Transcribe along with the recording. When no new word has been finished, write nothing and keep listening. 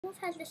Wolf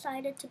has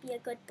decided to be a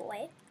good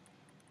boy,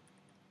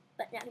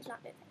 but now he's not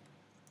moving.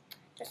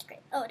 Just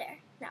great. Oh, there.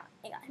 Now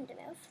I got him to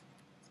move.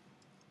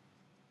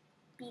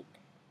 Beep.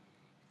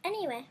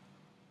 Anyway,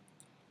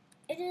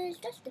 it is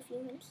just a few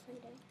minutes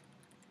later.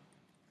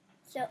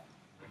 So,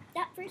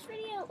 that first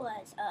video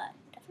was a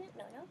definite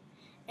no-no,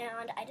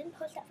 and I didn't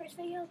post that first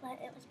video, but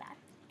it was bad.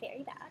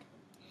 Very bad.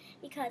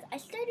 Because I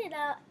started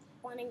out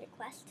wanting to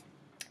quest,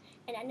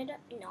 and ended up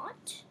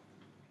not.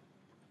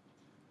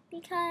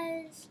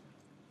 Because,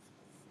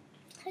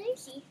 as you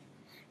see,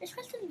 this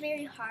quest was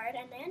very hard,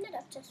 and I ended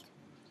up just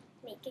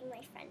making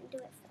my friend do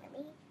it for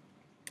me.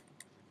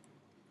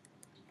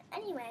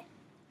 Anyway,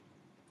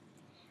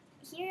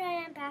 here I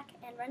am back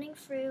and running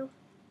through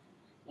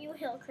New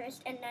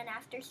Hillcrest, and then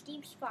after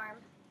Steve's farm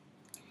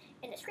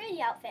in this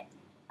crazy outfit,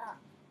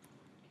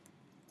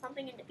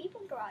 bumping into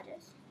people's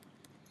garages,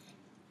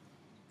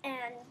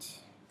 and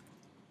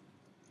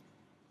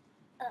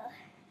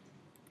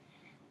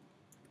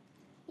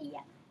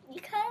yeah,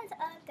 because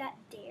of that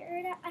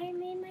dare that I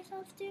made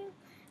myself do,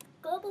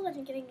 Global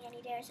wasn't giving me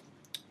any dares,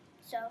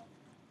 so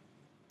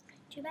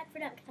too bad for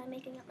them because I'm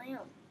making up my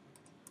own.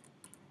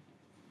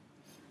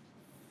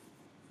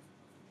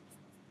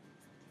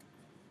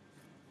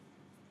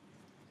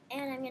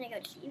 And I'm gonna go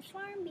to Steve's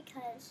farm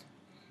because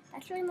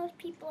that's where most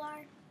people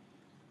are.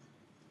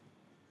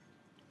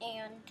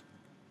 And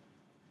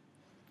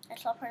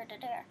that's all part of the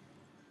dare.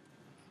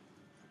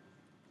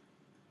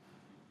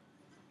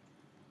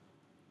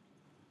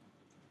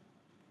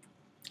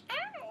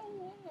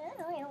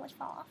 I almost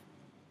fall off.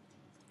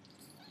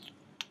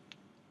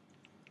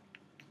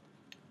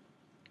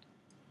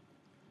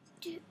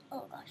 Dude,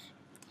 oh gosh.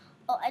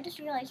 Oh, I just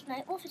realized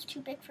Nightwolf is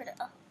too big for the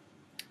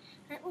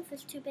Nightwolf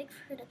is too big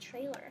for the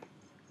trailer.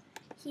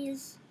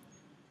 He's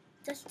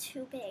just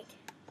too big.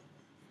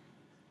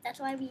 That's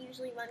why we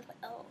usually run.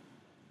 Oh,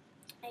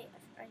 I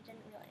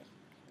didn't realize.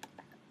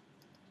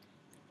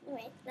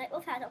 Anyway,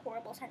 Nightwolf has a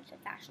horrible sense of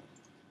fashion.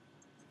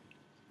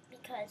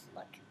 Because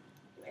look,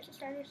 he wears a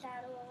starter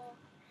saddle.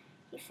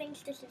 He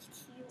thinks this is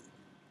cute.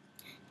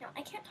 Now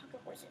I can't talk to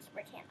horses,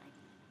 or can I?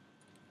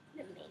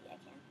 Maybe I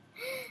can.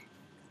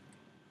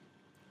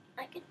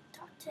 I could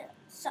talk to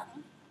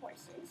some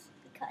horses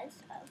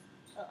because of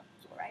Soul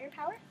Rider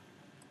power.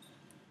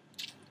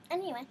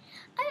 Anyway,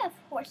 I have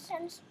horse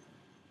sense.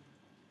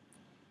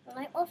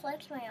 Nightwolf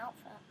likes my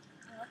outfit.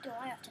 What do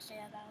I have to say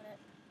about it?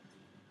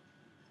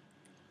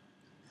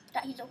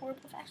 That he's a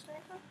horrible fast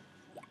rider?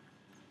 Yeah.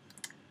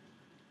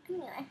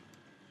 Anyway.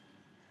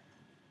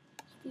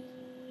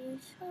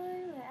 Steve,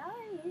 where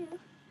are you?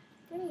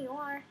 There you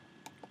are.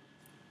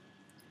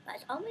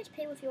 Guys, always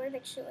pay with your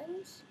Vic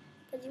shillings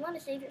because you want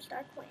to save your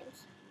star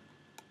coins.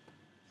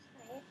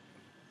 Right?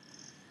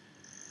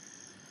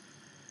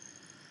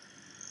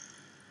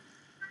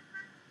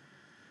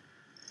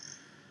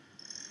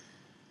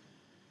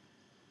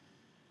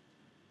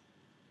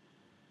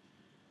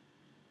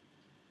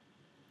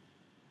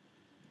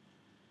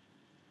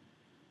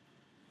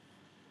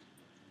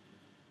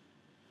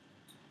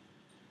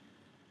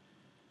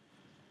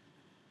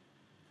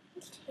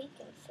 It's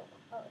taking so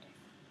long.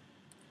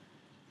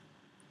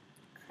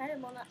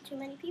 Incredible, not too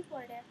many people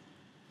are there.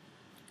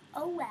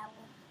 Oh well.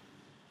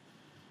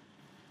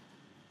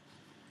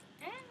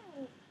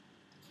 Ow.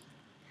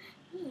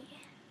 Yeah.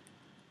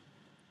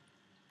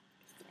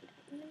 Slide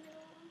right in the middle.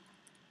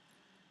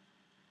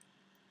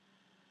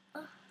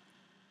 Oh.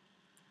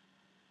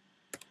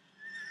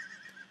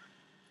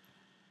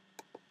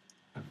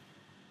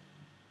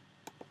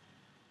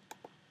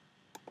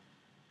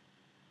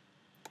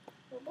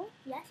 Robo?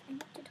 Yes, I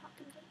want to talk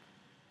to them.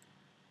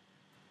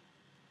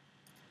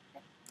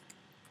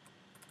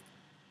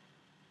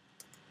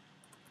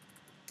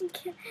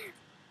 Okay.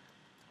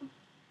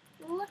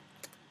 Look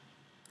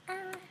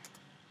at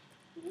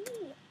me.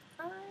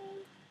 I'm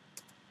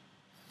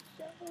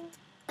so pretty.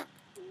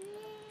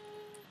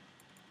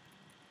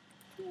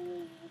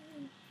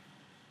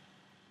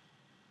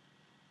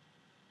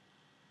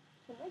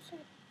 So much.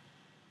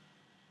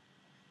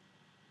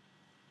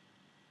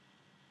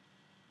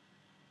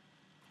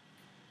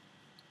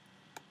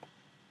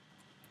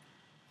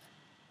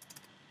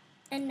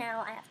 And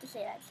now I have to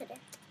say that today.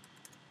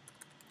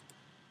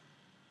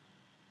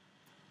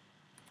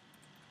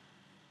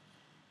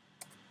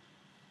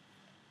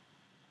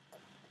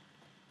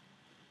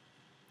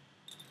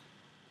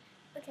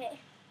 Okay.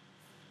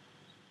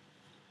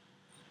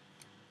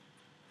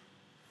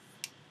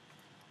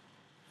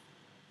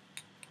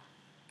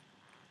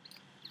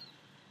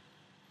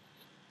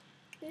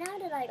 Now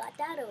that I got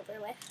that over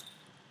with,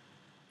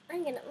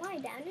 I'm gonna lie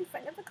down in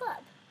front of a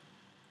club.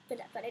 So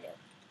that's what I do.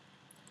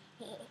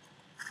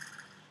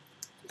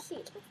 You see,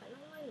 it's my fun,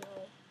 I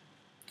know.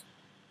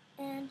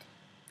 And,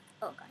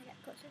 oh, gotta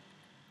get closer.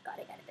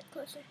 Gotta get a bit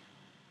closer.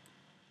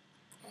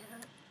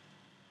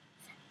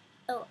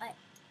 Oh, I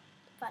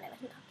thought I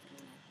wasn't talking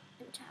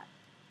in the chat.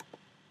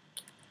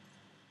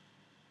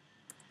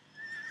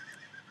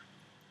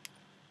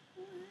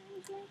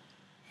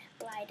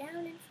 Lie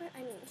down in front,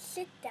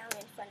 sit down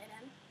in front of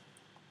them.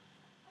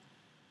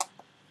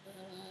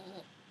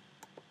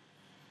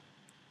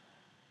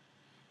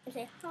 You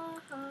say ha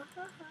ha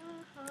ha ha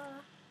ha.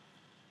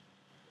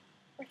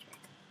 Where's Rick?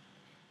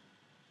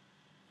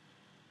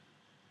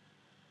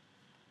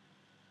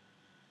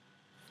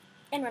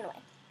 And run away,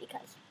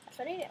 because that's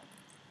what I do.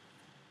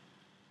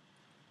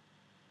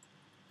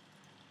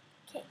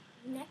 Okay,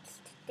 next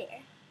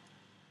there.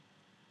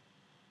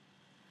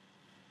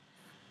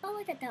 Oh,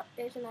 look at that.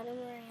 There's another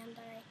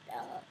Miranda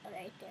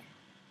right there.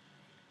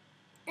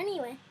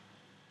 Anyway.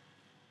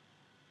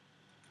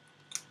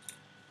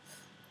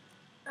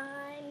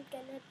 I'm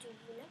gonna do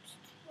next.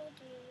 We'll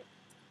do.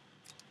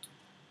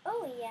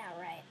 Oh yeah,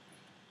 right.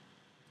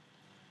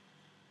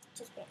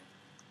 Just bam.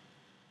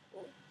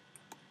 Ooh.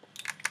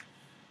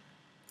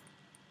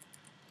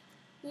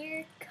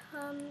 Here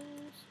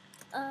comes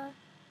oh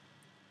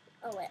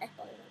wait, I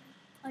thought it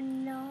was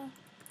another.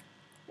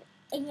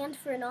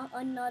 Antfer, not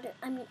another.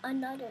 I mean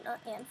another, not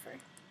Antfer.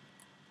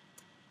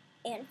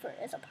 Antfer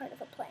is a part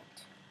of a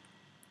plant.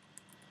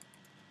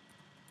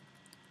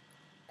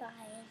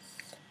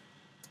 Guys.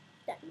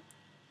 Done.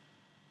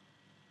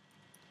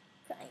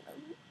 Triangle.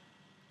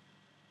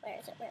 Where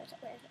is it? Where is it?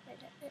 Where is it? Where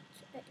is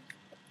it?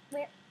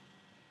 Where?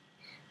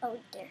 Oh,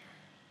 there.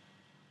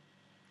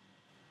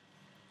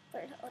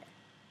 Where is it? Oh,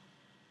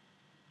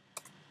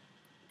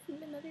 there.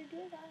 Another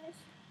door, guys.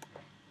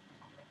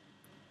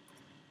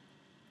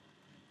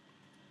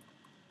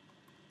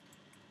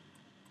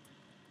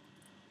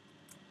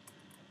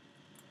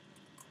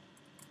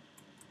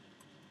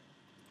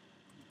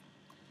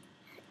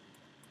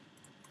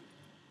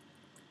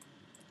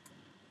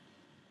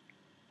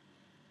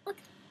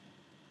 Okay.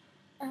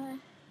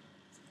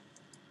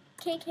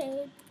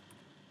 KK.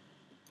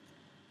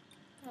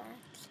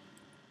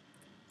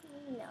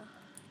 No.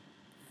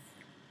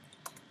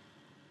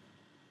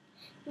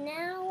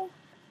 Now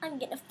I'm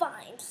gonna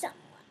find someone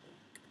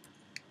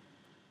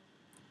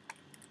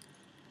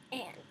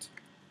and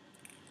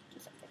do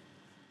something.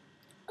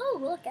 Oh,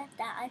 look at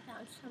that! I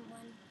found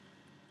someone.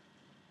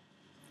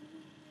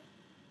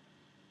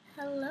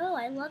 Hello,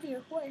 I love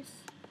your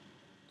horse.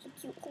 It's a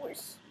cute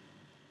horse.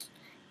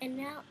 And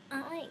now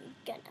I'm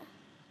gonna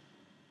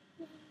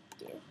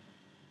do.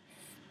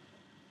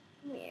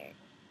 Where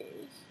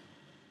is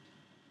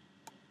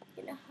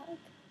gonna hug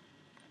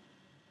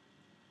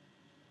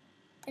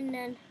and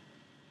then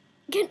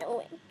gonna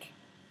wink.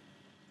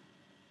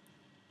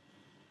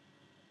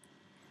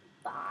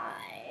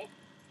 Bye.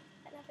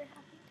 That never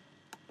happened.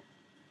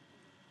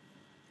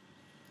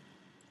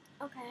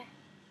 Okay.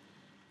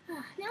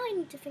 Now I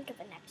need to think of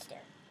a next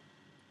step.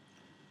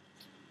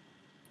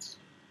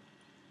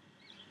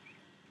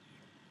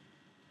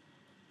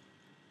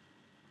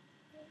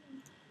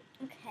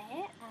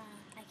 Okay,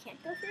 I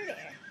can't go through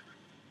there.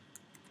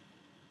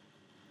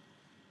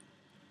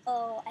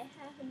 Oh, I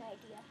have an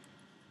idea.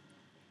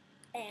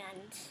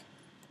 And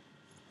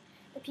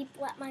the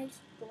people at my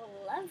school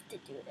love to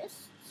do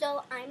this,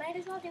 so I might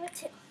as well do it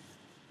too.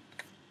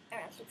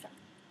 Alright,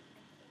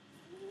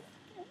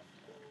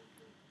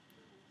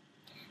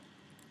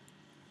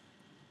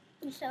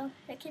 so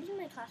the kids in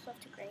my class love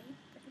to grade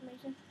for some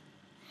reason.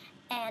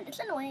 And it's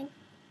annoying,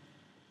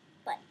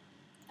 but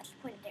that's the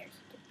point of theirs,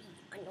 to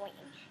be annoying.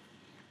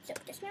 So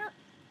dismount.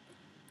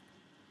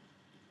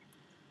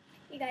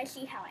 You guys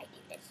see how I do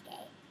this game.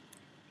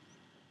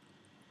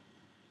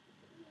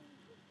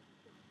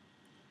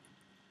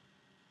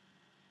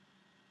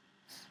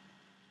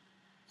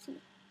 See,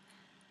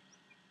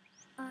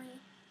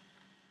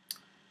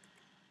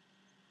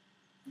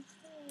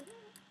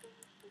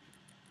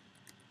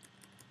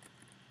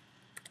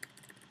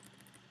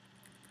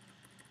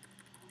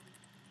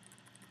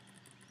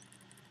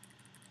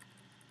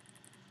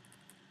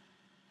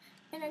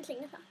 and then sing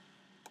the song.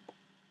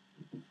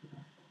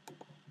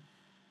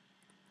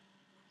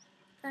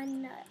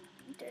 Another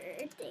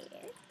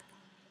there.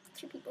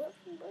 Two people are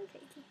going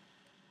crazy.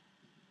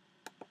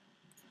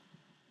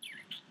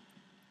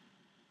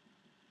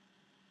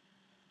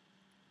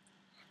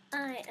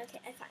 Okay,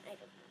 I find I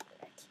don't remember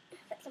it.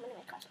 But someone in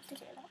my class wants to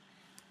hear about.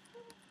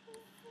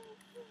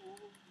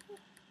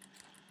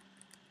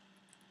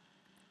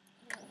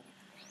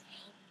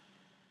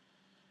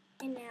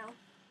 And now,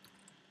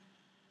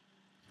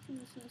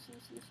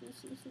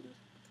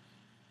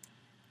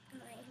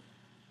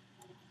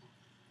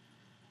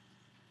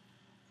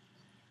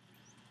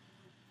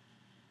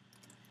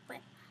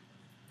 what?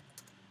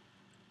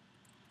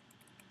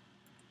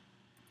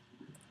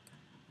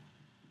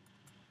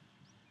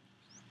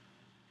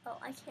 Oh,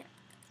 I can't.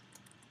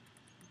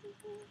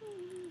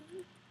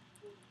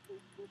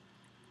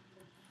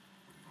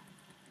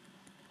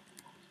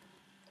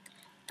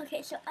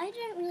 Okay, so I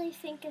didn't really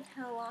think of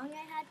how long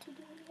I had to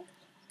do this.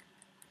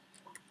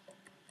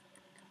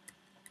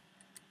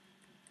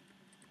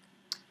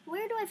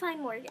 Where do I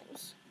find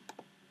Morgans?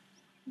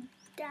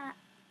 That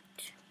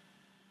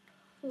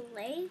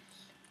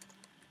place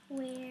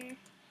where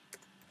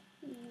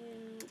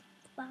you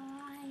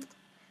buy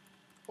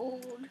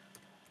old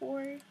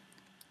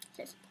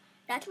horses.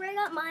 That's where I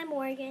got my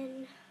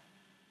Morgan.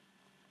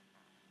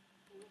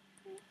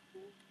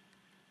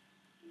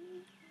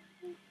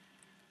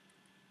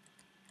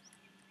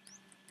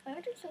 I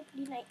ordered so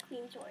pretty Night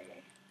Queen's order.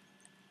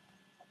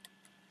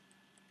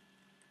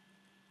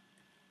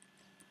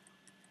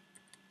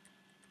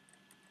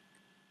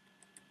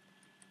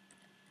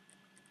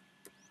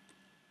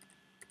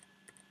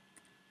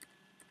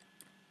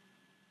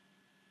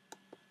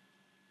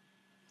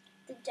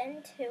 The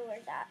Gen 2 or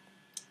that,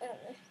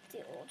 the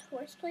old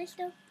horse place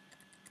though.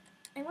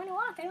 I want to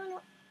walk,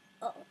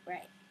 oh,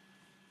 right.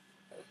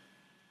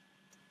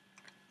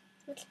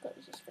 Let's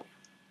close this for now.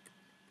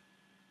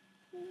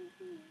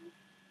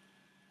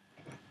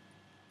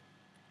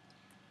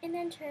 And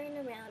then turn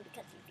around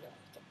because you feel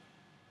like it.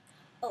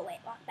 Oh wait,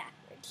 walk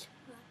backwards.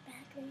 Walk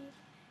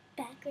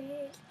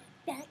backwards,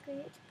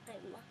 backwards.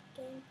 I'm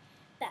walking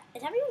back.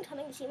 Is everyone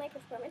coming to see my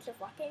performance of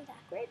walking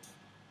backwards?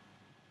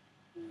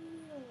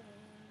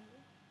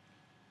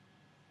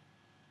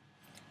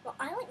 Well,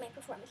 I like my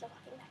performance of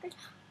walking backwards.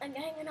 I'm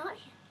getting an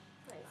audience.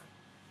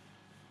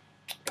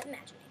 I'm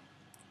imagining.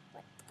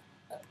 What?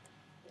 Oh,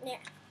 there.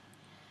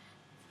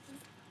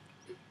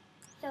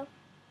 So,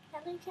 now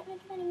that you can't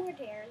think of any more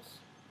dares,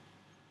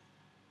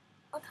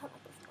 I'll come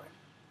up with more.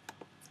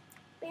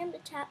 Bam to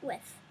chat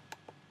with.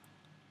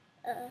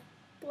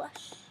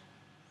 Blush.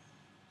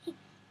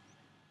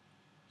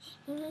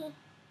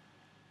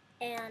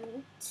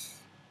 And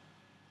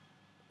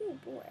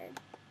bored.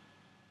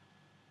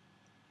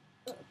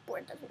 Oh,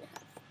 board doesn't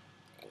have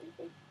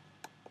anything.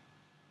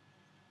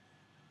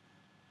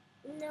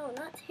 No,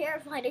 not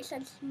terrified. I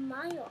said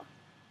smile.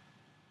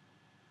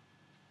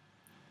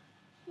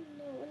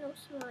 No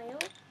smile.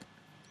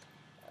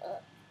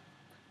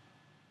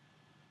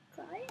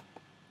 Cry?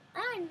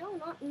 No,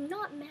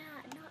 not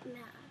mad. Not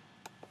mad.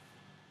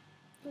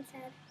 He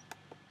said,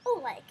 oh,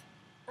 like.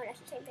 Oh, that's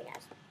the same thing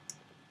as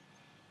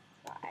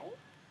cry.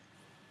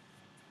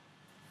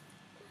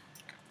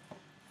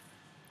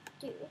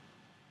 Do.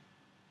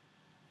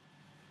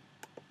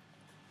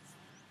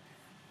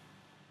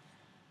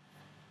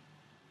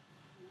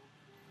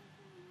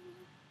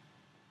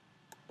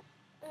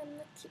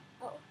 Let's see.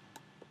 Oh.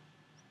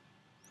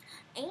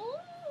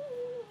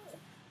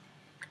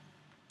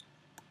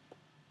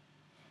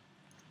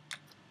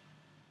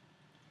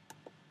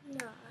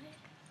 No.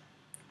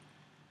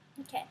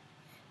 Okay.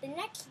 The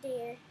next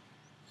dare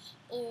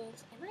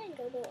is, am I in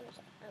Go-Go or is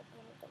it?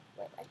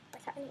 Wait,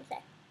 what's happening to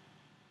say?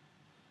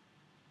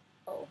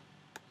 Oh.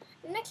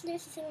 The next dare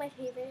is to sing my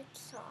favorite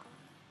song,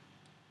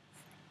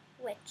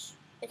 which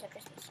is a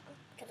Christmas song,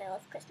 because I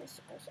love Christmas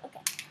songs.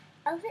 Okay.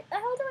 I'll do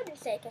it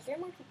say, because there are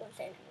more people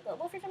saying it in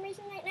Go-Go for some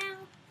reason right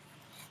now.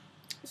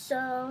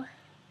 So,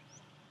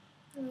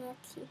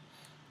 let's see.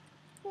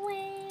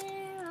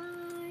 Where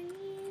are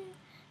you?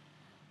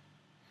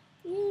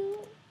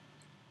 You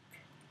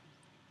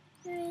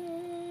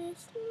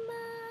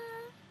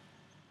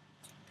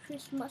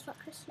Christmas, not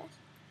Christmas.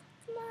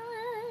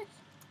 Christmas.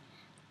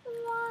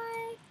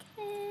 Why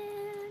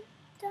can't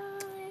I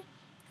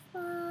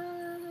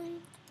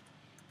find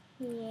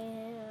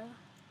you?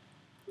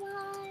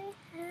 Why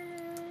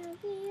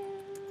have you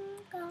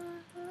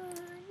gone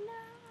away?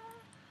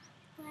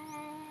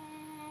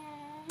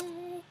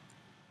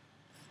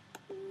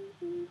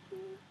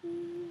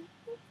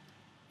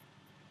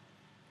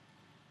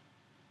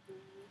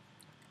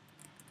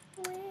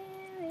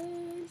 Where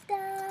is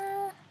the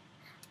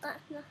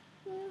letter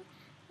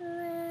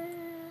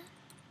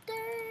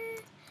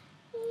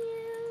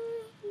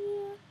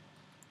you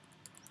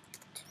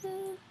to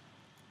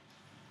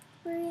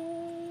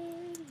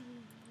bring?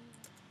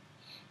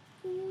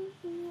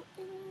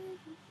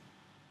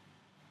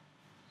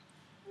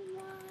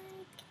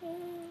 Why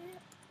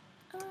can't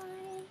I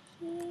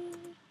hear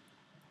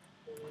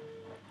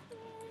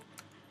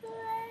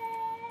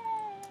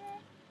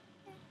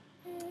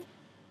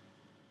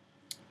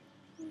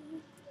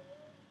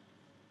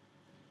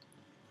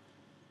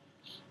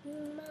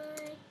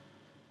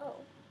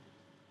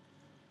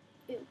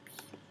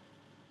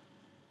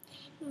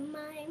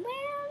my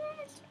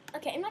wellness.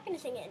 Okay, I'm not gonna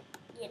sing it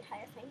the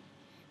entire thing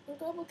in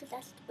Global because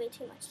that's way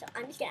too much, so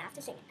I'm just gonna have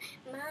to sing it.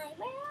 My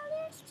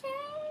world is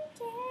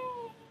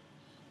changing,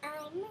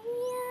 I'm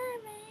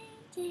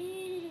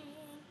rearranging.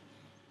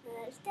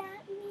 Does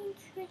that mean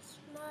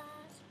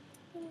Christmas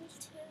is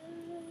too?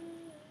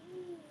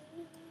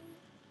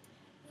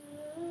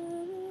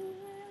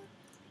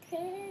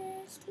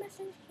 Christmas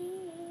is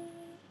here,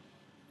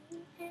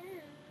 and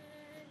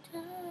oh,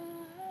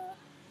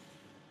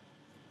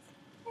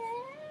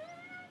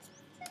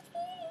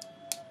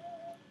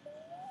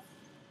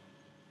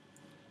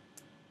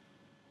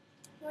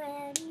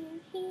 when you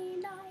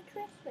hear my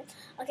Christmas.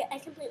 Okay, I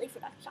completely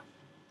forgot the song.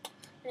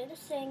 I need to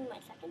sing my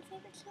second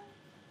favorite song.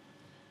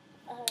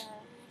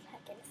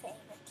 Second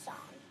favorite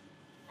song.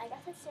 I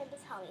guess it's Santa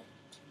Tell Me.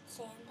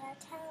 Santa,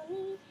 tell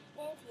me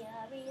if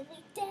you're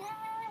really there.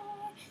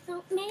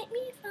 Don't make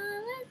me fall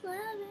in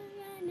love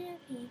again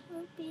if he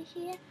won't be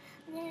here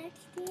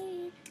next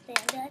year.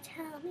 Santa,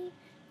 tell me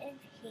if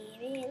he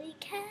really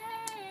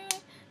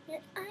cares.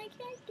 That I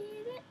can't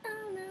give it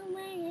all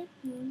away if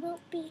he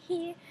won't be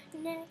here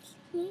next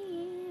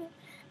year.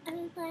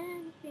 I'm glad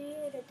I'm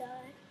here to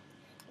die.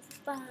 With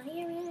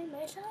fire in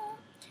my soul,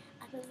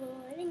 I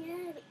avoiding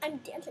heavy. I'm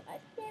dancing by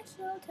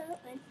mistletoe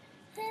and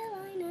hell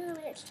I know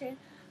it's true.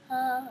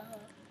 Oh,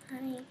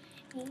 honey,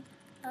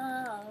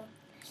 oh,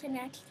 so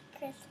next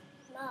Christmas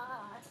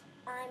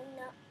I'm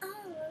not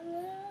all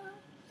alone.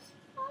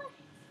 Oh,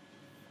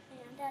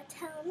 and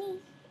tell me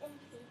if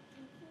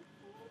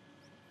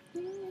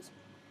you just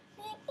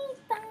make me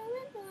fall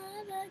in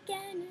love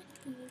again.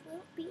 He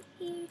will be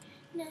here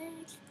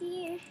next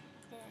year.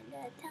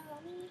 And tell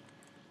me.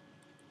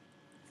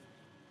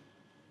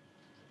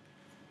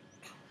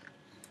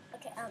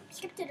 Okay,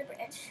 skip to the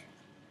bridge.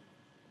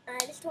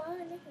 I just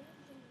wanna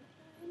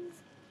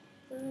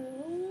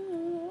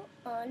ooh,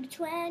 on the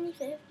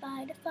 25th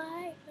by the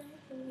fireplace.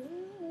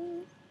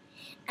 Ooh,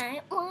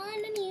 I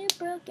want a new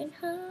broken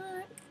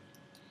heart.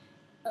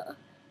 Oh,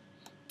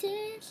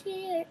 this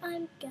year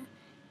I'm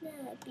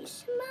gonna be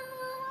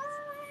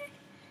smart.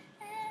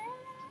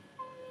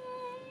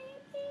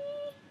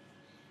 Baby,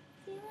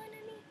 you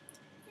wanna be,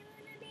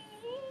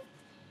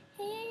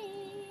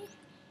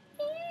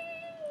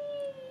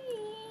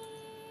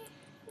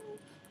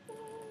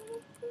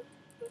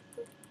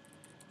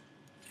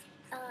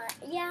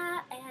 yeah,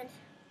 and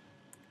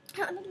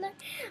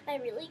I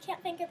really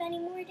can't think of any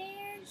more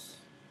dares.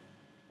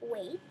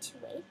 Wait.